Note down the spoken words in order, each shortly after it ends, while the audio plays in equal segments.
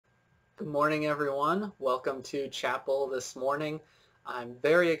Good morning, everyone. Welcome to chapel this morning. I'm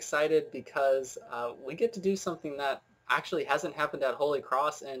very excited because we get to do something that actually hasn't happened at Holy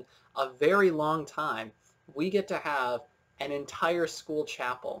Cross in a very long time. We get to have an entire school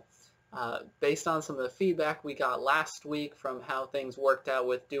chapel. Based on some of the feedback we got last week from how things worked out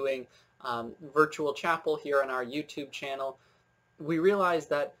with doing virtual chapel here on our YouTube channel, we realized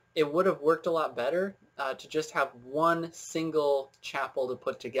that it would have worked a lot better to just have one single chapel to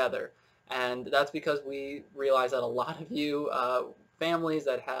put together. And that's because we realize that a lot of you families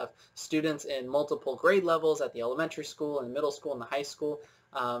that have students in multiple grade levels at the elementary school and middle school and the high school,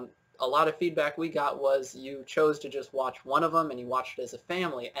 a lot of feedback we got was you chose to just watch one of them and you watched it as a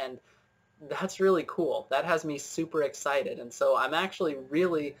family. And that's really cool. That has me super excited. And so I'm actually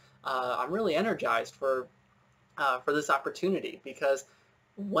I'm really energized for this opportunity, because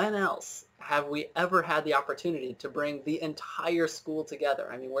when else have we ever had the opportunity to bring the entire school together?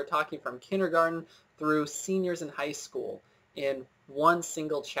 I mean, we're talking from kindergarten through seniors in high school in one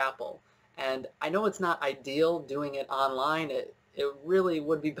single chapel. And I know it's not ideal doing it online. It really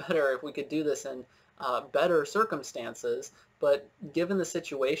would be better if we could do this in better circumstances. But given the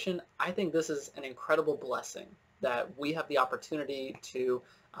situation, I think this is an incredible blessing that we have the opportunity to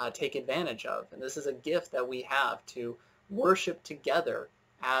take advantage of. And this is a gift that we have to worship together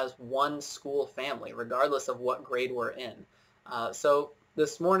as one school family, regardless of what grade we're in. So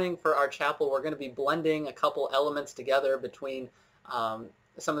this morning for our chapel, we're going to be blending a couple elements together between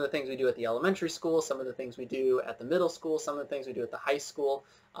some of the things we do at the elementary school, some of the things we do at the middle school, some of the things we do at the high school.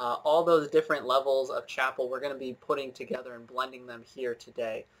 All those different levels of chapel, we're going to be putting together and blending them here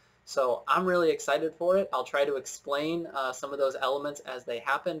today. So I'm really excited for it. I'll try to explain some of those elements as they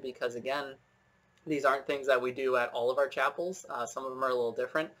happen, because again, these aren't things that we do at all of our chapels. Some of them are a little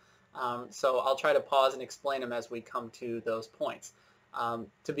different. So I'll try to pause and explain them as we come to those points.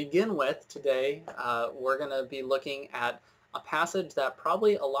 To begin with today, we're going to be looking at a passage that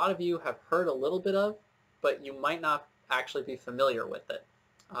probably a lot of you have heard a little bit of, but you might not actually be familiar with it.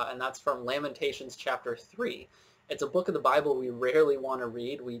 And that's from Lamentations chapter 3. It's a book of the Bible we rarely want to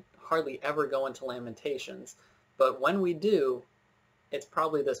read. We hardly ever go into Lamentations. But when we do, it's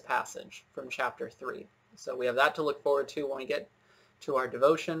probably this passage from chapter 3. So we have that to look forward to when we get to our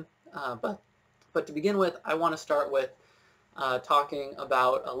devotion. But to begin with, I want to start with talking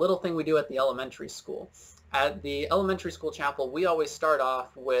about a little thing we do at the elementary school. At the elementary school chapel, we always start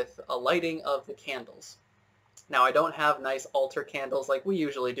off with a lighting of the candles. Now, I don't have nice altar candles like we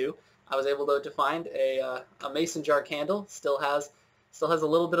usually do. I was able to find a mason jar candle. Still has a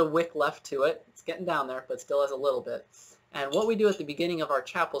little bit of wick left to it. It's getting down there, but still has a little bit. And what we do at the beginning of our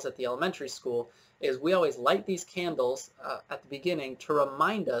chapels at the elementary school is we always light these candles at the beginning to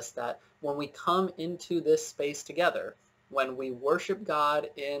remind us that when we come into this space together, when we worship God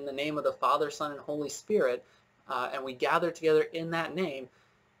in the name of the Father, Son, and Holy Spirit, and we gather together in that name,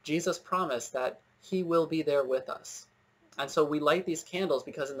 Jesus promised that He will be there with us. And so we light these candles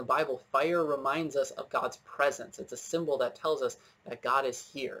because in the Bible, fire reminds us of God's presence. It's a symbol that tells us that God is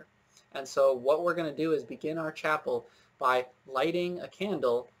here. And so what we're going to do is begin our chapel by lighting a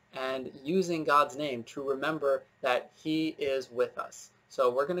candle and using God's name to remember that He is with us. So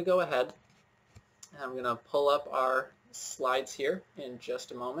we're going to go ahead, and I'm going to pull up our slides here in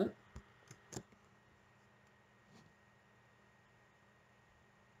just a moment.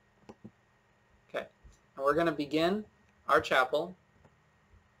 Okay, and we're going to begin our chapel.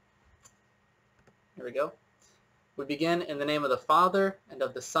 Here we go. We begin in the name of the Father, and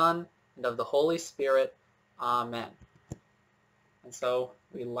of the Son, and of the Holy Spirit. Amen. And so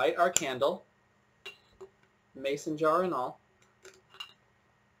we light our candle, mason jar and all.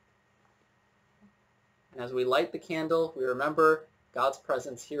 And as we light the candle, we remember God's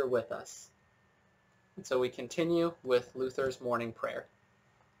presence here with us. And so we continue with Luther's morning prayer.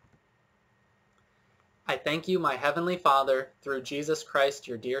 I thank you, my heavenly Father, through Jesus Christ,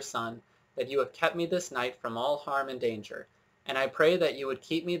 your dear Son, that you have kept me this night from all harm and danger. And I pray that you would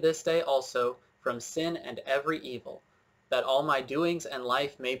keep me this day also from sin and every evil, that all my doings and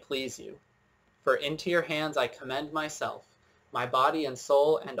life may please you. For into your hands I commend myself, my body and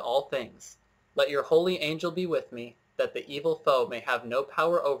soul and all things. Let your holy angel be with me, that the evil foe may have no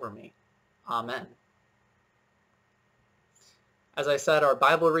power over me. Amen. As I said, our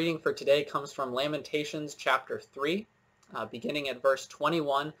Bible reading for today comes from Lamentations chapter 3, beginning at verse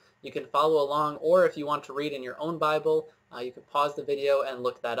 21. You can follow along, or if you want to read in your own Bible, you can pause the video and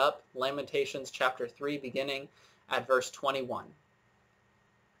look that up. Lamentations chapter 3, beginning at verse 21.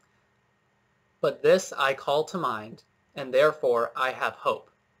 But this I call to mind, and therefore I have hope.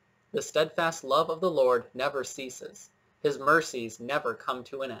 The steadfast love of the Lord never ceases. His mercies never come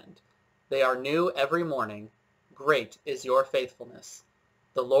to an end. They are new every morning. Great is your faithfulness.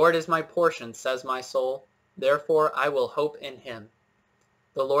 The Lord is my portion, says my soul. Therefore I will hope in him.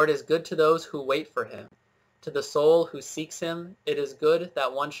 The Lord is good to those who wait for him. To the soul who seeks him, it is good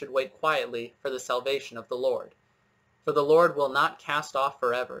that one should wait quietly for the salvation of the Lord. For the Lord will not cast off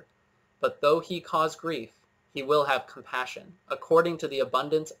forever, but though he cause grief, he will have compassion, according to the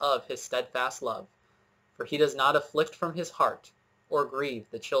abundance of his steadfast love. For he does not afflict from his heart, or grieve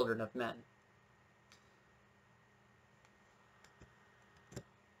the children of men.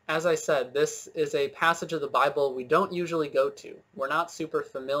 As I said, this is a passage of the Bible we don't usually go to. We're not super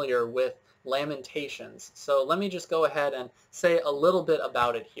familiar with Lamentations, so let me just go ahead and say a little bit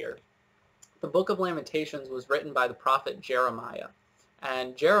about it here. The book of Lamentations was written by the prophet Jeremiah,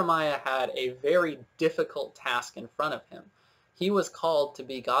 and Jeremiah had a very difficult task in front of him. He was called to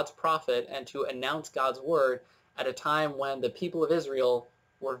be God's prophet and to announce God's word at a time when the people of Israel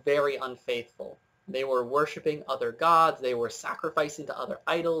were very unfaithful. They were worshiping other gods, they were sacrificing to other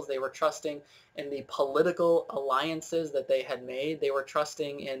idols, they were trusting in the political alliances that they had made, they were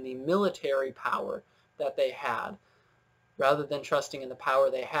trusting in the military power that they had, rather than trusting in the power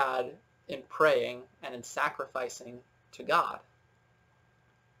they had in praying and in sacrificing to God.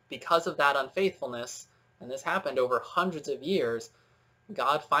 Because of that unfaithfulness, and this happened over hundreds of years,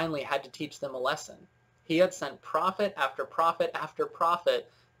 God finally had to teach them a lesson. He had sent prophet after prophet after prophet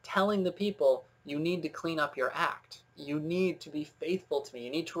telling the people, you need to clean up your act. You need to be faithful to me.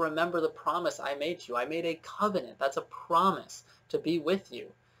 You need to remember the promise I made to you. I made a covenant. That's a promise to be with you.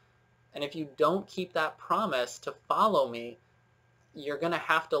 And if you don't keep that promise to follow me, you're going to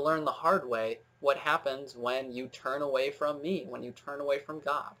have to learn the hard way what happens when you turn away from me, when you turn away from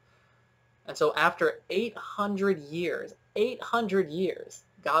God. And so after 800 years,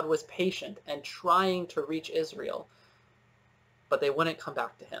 God was patient and trying to reach Israel, but they wouldn't come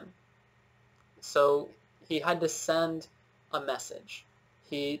back to him. So he had to send a message.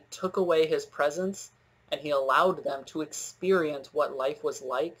 He took away his presence and he allowed them to experience what life was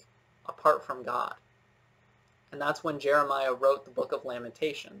like apart from God. And that's when Jeremiah wrote the book of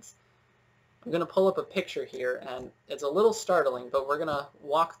Lamentations. I'm going to pull up a picture here, and it's a little startling, but we're going to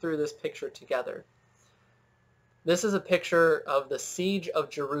walk through this picture together. This is a picture of the siege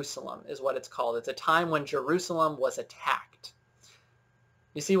of Jerusalem, is what it's called. It's a time when Jerusalem was attacked.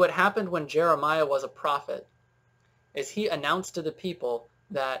 You see, what happened when Jeremiah was a prophet is he announced to the people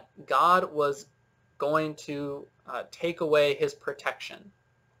that God was going to take away his protection.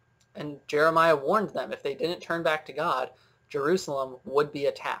 And Jeremiah warned them if they didn't turn back to God, Jerusalem would be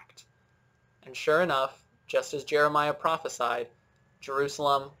attacked. And sure enough, just as Jeremiah prophesied,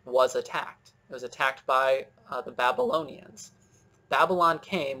 Jerusalem was attacked. It was attacked by the Babylonians. Babylon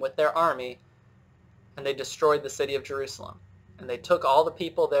came with their army, and they destroyed the city of Jerusalem. And they took all the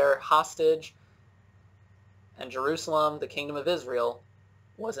people there hostage, and Jerusalem, the kingdom of Israel,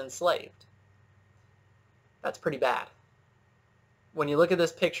 was enslaved. That's pretty bad. When you look at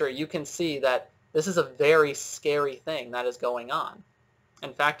this picture, you can see that this is a very scary thing that is going on.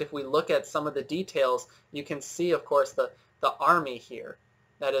 In fact, if we look at some of the details, you can see, of course, the army here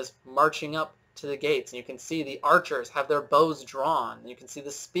that is marching up to the gates. And you can see the archers have their bows drawn. You can see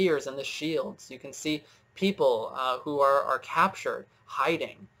the spears and the shields. You can see people who are captured,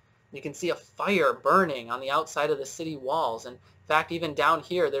 hiding. You can see a fire burning on the outside of the city walls. And in fact, even down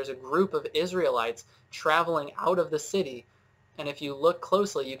here, there's a group of Israelites traveling out of the city. And if you look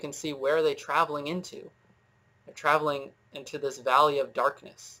closely, you can see where they're traveling into. They're traveling into this valley of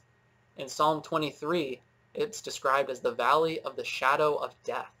darkness. In Psalm 23, it's described as the valley of the shadow of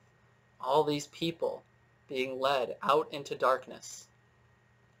death. All these people being led out into darkness.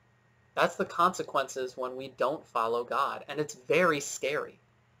 That's the consequences when we don't follow God, and it's very scary.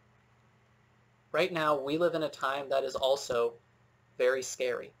 Right now, we live in a time that is also very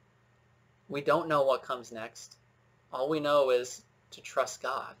scary. We don't know what comes next. All we know is to trust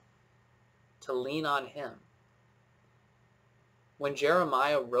God, to lean on him. When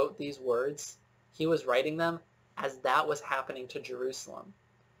Jeremiah wrote these words, he was writing them as that was happening to Jerusalem.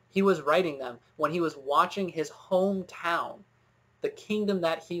 He was writing them when he was watching his hometown, the kingdom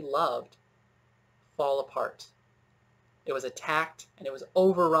that he loved, fall apart. It was attacked and it was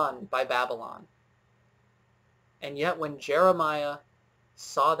overrun by Babylon. And yet when Jeremiah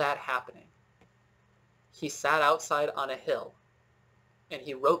saw that happening, he sat outside on a hill and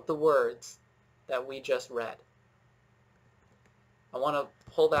he wrote the words that we just read. I want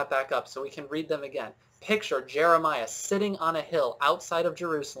to pull that back up so we can read them again. Picture Jeremiah sitting on a hill outside of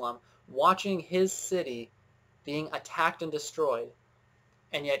Jerusalem, watching his city being attacked and destroyed,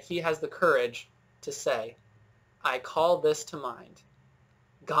 and yet he has the courage to say, I call this to mind.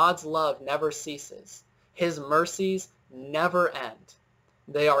 God's love never ceases. His mercies never end.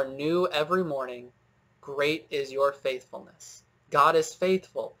 They are new every morning. Great is your faithfulness. God is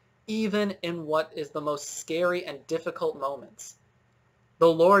faithful, even in what is the most scary and difficult moments.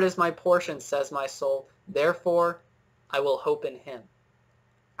 The Lord is my portion, says my soul. Therefore, I will hope in him.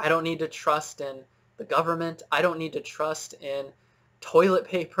 I don't need to trust in the government. I don't need to trust in toilet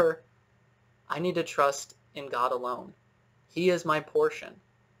paper. I need to trust in God alone. He is my portion,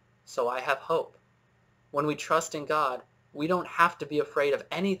 so I have hope. When we trust in God, we don't have to be afraid of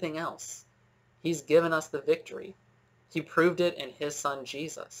anything else. He's given us the victory. He proved it in his son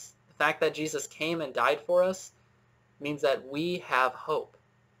Jesus. The fact that Jesus came and died for us means that we have hope,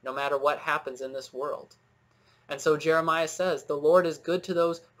 no matter what happens in this world. And so Jeremiah says, the Lord is good to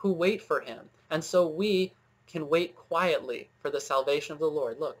those who wait for him. And so we can wait quietly for the salvation of the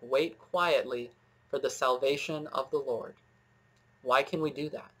Lord. Look, wait quietly for the salvation of the Lord. Why can we do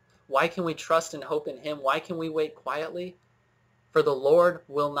that? Why can we trust and hope in him? Why can we wait quietly? For the Lord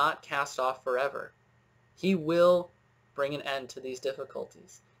will not cast off forever. He will bring an end to these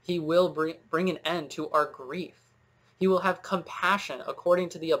difficulties. He will bring an end to our grief. He will have compassion according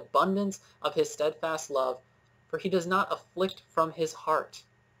to the abundance of his steadfast love, for he does not afflict from his heart.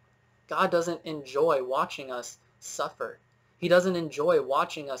 God doesn't enjoy watching us suffer. He doesn't enjoy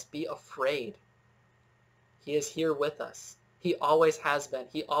watching us be afraid. He is here with us. He always has been.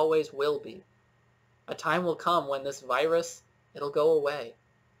 He always will be. A time will come when this virus, it'll go away.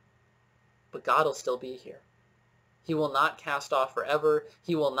 But God will still be here. He will not cast off forever.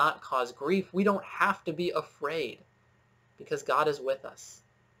 He will not cause grief. We don't have to be afraid because God is with us.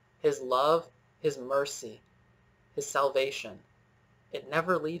 His love, his mercy, his salvation, it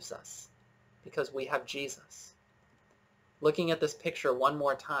never leaves us because we have Jesus. Looking at this picture one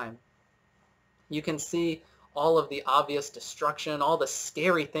more time, you can see all of the obvious destruction, all the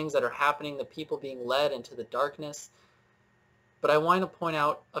scary things that are happening, the people being led into the darkness. But I want to point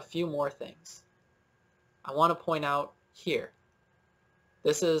out a few more things. I want to point out here.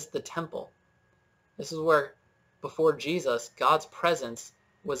 This is the temple. This is where, before Jesus, God's presence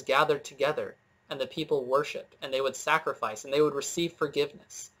was gathered together and the people worshiped and they would sacrifice and they would receive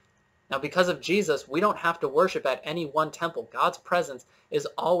forgiveness. Now, because of Jesus, we don't have to worship at any one temple. God's presence is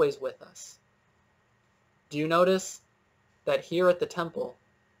always with us. Do you notice that here at the temple,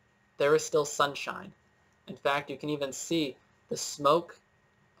 there is still sunshine? In fact, you can even see the smoke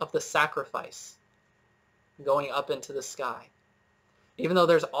of the sacrifice going up into the sky. Even though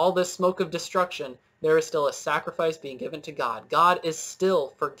there's all this smoke of destruction, there is still a sacrifice being given to God. God is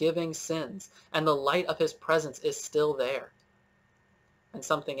still forgiving sins, and the light of his presence is still there. And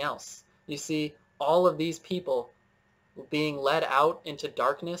something else. You see, all of these people being led out into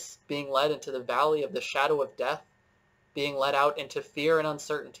darkness, being led into the valley of the shadow of death, being led out into fear and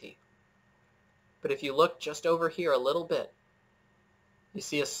uncertainty. But if you look just over here a little bit, you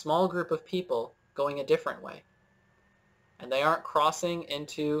see a small group of people going a different way. And they aren't crossing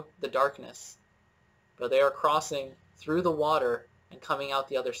into the darkness, but they are crossing through the water and coming out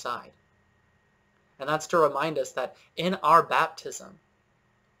the other side. And that's to remind us that in our baptism,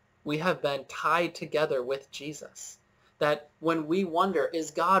 we have been tied together with Jesus. That when we wonder,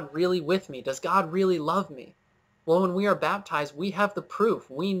 is God really with me? Does God really love me? Well, when we are baptized, we have the proof.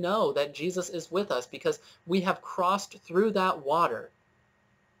 We know that Jesus is with us because we have crossed through that water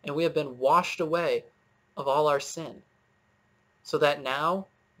and we have been washed away of all our sin. So that now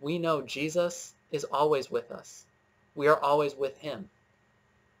we know Jesus is always with us. We are always with him.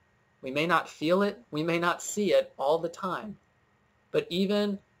 We may not feel it, we may not see it all the time, but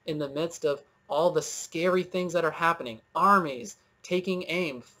even in the midst of all the scary things that are happening, armies taking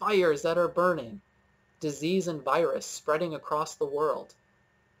aim, fires that are burning, disease and virus spreading across the world,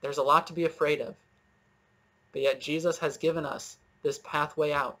 there's a lot to be afraid of. But yet Jesus has given us this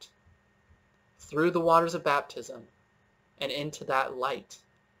pathway out through the waters of baptism and into that light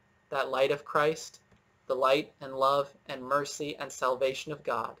of Christ, the light and love and mercy and salvation of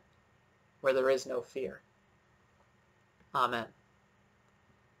God, where there is no fear. Amen.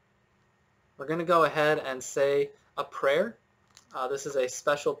 We're going to go ahead and say a prayer. This is a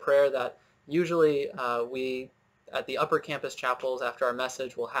special prayer that usually we at the upper campus chapels after our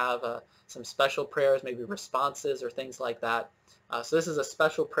message will have some special prayers, maybe responses or things like that. So this is a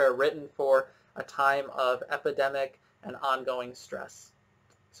special prayer written for a time of epidemic and ongoing stress.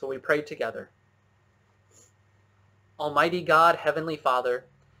 So we pray together. Almighty God, Heavenly Father,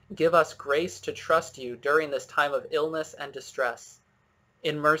 give us grace to trust you during this time of illness and distress.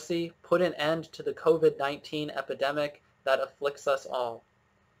 In mercy, put an end to the COVID-19 epidemic that afflicts us all.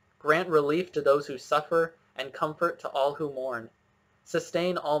 Grant relief to those who suffer and comfort to all who mourn.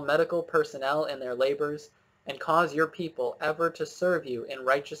 Sustain all medical personnel in their labors, and cause your people ever to serve you in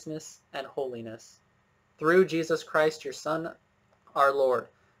righteousness and holiness. Through Jesus Christ, your Son, our Lord,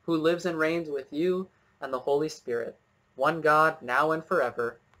 who lives and reigns with you and the Holy Spirit, one God, now and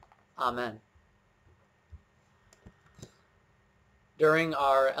forever. Amen. During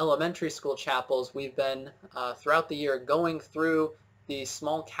our elementary school chapels, we've been, throughout the year, going through the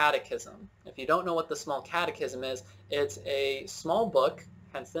Small Catechism. If you don't know what the Small Catechism is, it's a small book,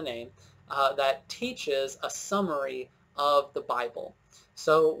 hence the name, that teaches a summary of the Bible.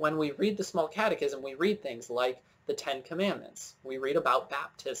 So when we read the Small Catechism, we read things like the Ten Commandments. We read about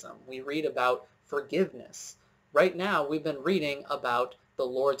baptism. We read about forgiveness. Right now, we've been reading about the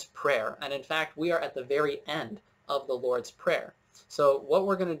Lord's Prayer. And in fact, we are at the very end of the Lord's Prayer. So what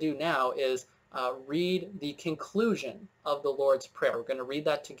we're going to do now is read the conclusion of the Lord's Prayer. We're going to read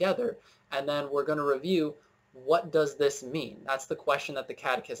that together, and then we're going to review, what does this mean? That's the question that the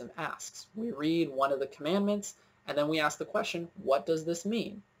Catechism asks. We read one of the commandments, and then we ask the question, what does this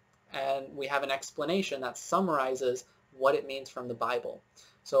mean? And we have an explanation that summarizes what it means from the Bible.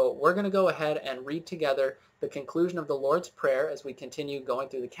 So we're going to go ahead and read together the conclusion of the Lord's Prayer as we continue going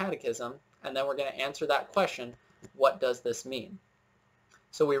through the Catechism, and then we're going to answer that question, what does this mean?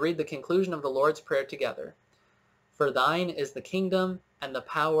 So we read the conclusion of the Lord's Prayer together. For thine is the kingdom, and the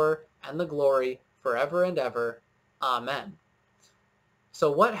power, and the glory, forever and ever. Amen.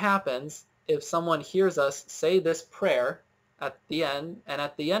 So what happens if someone hears us say this prayer at the end, and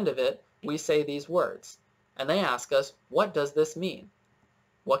at the end of it, we say these words, and they ask us, what does this mean?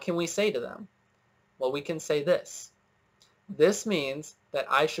 What can we say to them? Well, we can say this. This means that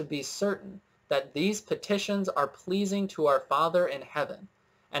I should be certain that these petitions are pleasing to our Father in heaven,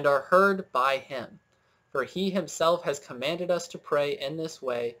 and are heard by him. For he himself has commanded us to pray in this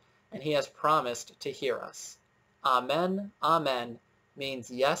way, and he has promised to hear us. Amen, amen means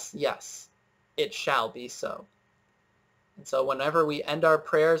yes, yes, it shall be so. And so whenever we end our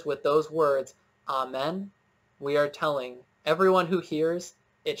prayers with those words, amen, we are telling everyone who hears,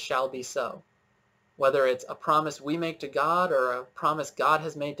 it shall be so. Whether it's a promise we make to God or a promise God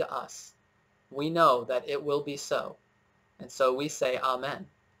has made to us, we know that it will be so. And so we say amen.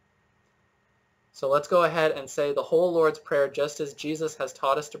 So let's go ahead and say the whole Lord's Prayer just as Jesus has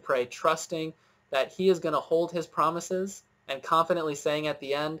taught us to pray, trusting that he is going to hold his promises and confidently saying at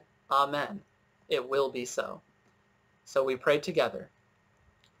the end, amen, it will be so. So we pray together.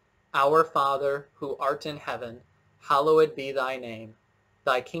 Our Father, who art in heaven, hallowed be thy name.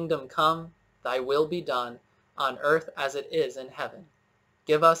 Thy kingdom come, thy will be done, on earth as it is in heaven.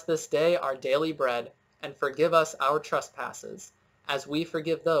 Give us this day our daily bread, and forgive us our trespasses, as we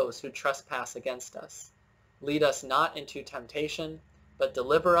forgive those who trespass against us. Lead us not into temptation, but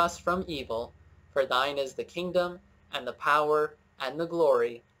deliver us from evil. For thine is the kingdom, and the power, and the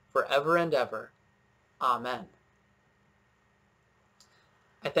glory, forever and ever. Amen.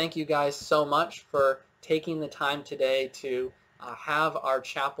 I thank you guys so much for taking the time today to have our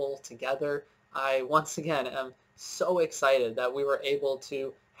chapel together. I once again am so excited that we were able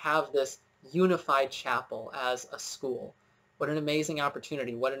to have this unified chapel as a school. What an amazing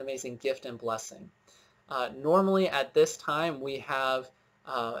opportunity. What an amazing gift and blessing. Normally at this time we have,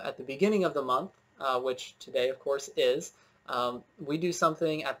 at the beginning of the month, which today of course is, we do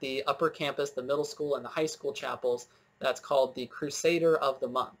something at the upper campus, the middle school and the high school chapels that's called the Crusader of the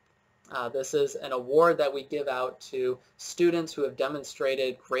Month. This is an award that we give out to students who have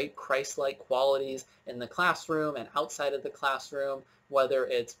demonstrated great Christ-like qualities in the classroom and outside of the classroom, whether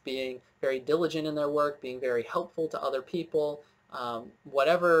it's being very diligent in their work, being very helpful to other people,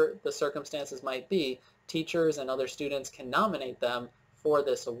 whatever the circumstances might be, teachers and other students can nominate them for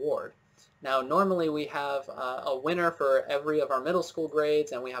this award. Now, normally we have a winner for every of our middle school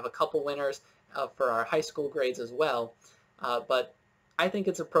grades, and we have a couple winners for our high school grades as well. But I think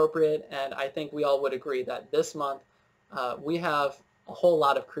it's appropriate, and I think we all would agree that this month we have a whole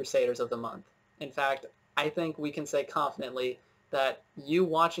lot of Crusaders of the Month. In fact, I think we can say confidently that you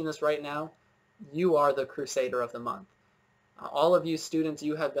watching this right now, you are the Crusader of the Month. All of you students,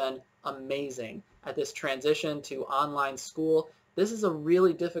 you have been amazing at this transition to online school. This is a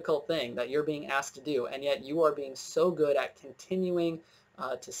really difficult thing that you're being asked to do, and yet you are being so good at continuing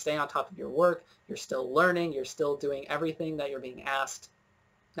to stay on top of your work. You're still learning. You're still doing everything that you're being asked.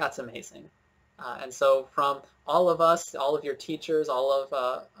 That's amazing. And so from all of us, all of your teachers, all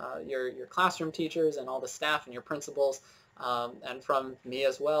of your classroom teachers and all the staff and your principals, and from me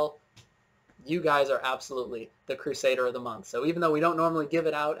as well, you guys are absolutely the Crusader of the Month. So even though we don't normally give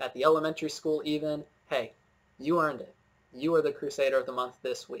it out at the elementary school even, hey, you earned it. You are the Crusader of the Month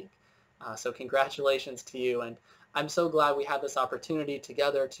this week. So congratulations to you, and I'm so glad we had this opportunity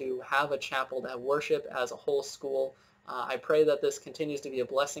together to have a chapel, to have worship as a whole school. I pray that this continues to be a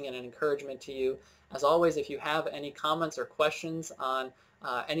blessing and an encouragement to you. As always, if you have any comments or questions on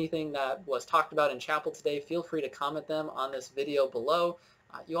anything that was talked about in chapel today, feel free to comment them on this video below.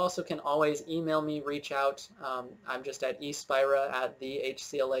 You also can always email me, reach out. I'm just at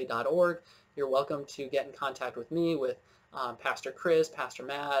espira@thehcla.org. You're welcome to get in contact with me, with Pastor Chris, Pastor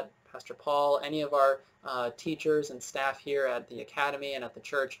Matt, Pastor Paul, any of our teachers and staff here at the academy and at the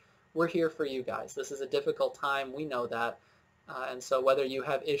church. We're here for you guys. This is a difficult time. We know that. And so whether you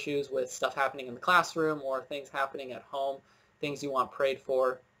have issues with stuff happening in the classroom or things happening at home, things you want prayed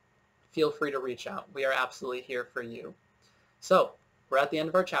for, feel free to reach out. We are absolutely here for you. So we're at the end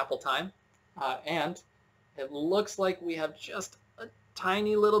of our chapel time, and it looks like we have just a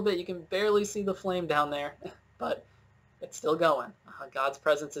tiny little bit. You can barely see the flame down there, but it's still going. God's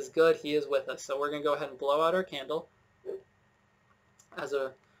presence is good. He is with us. So we're going to go ahead and blow out our candle as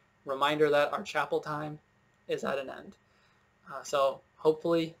a reminder that our chapel time is at an end. So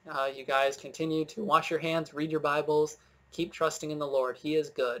hopefully you guys continue to wash your hands, read your Bibles, keep trusting in the Lord. He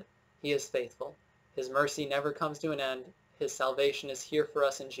is good. He is faithful. His mercy never comes to an end. His salvation is here for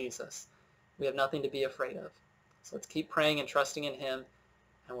us in Jesus. We have nothing to be afraid of. So let's keep praying and trusting in him,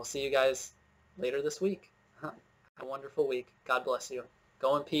 and we'll see you guys later this week. Have a wonderful week. God bless you.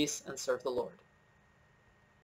 Go in peace and serve the Lord.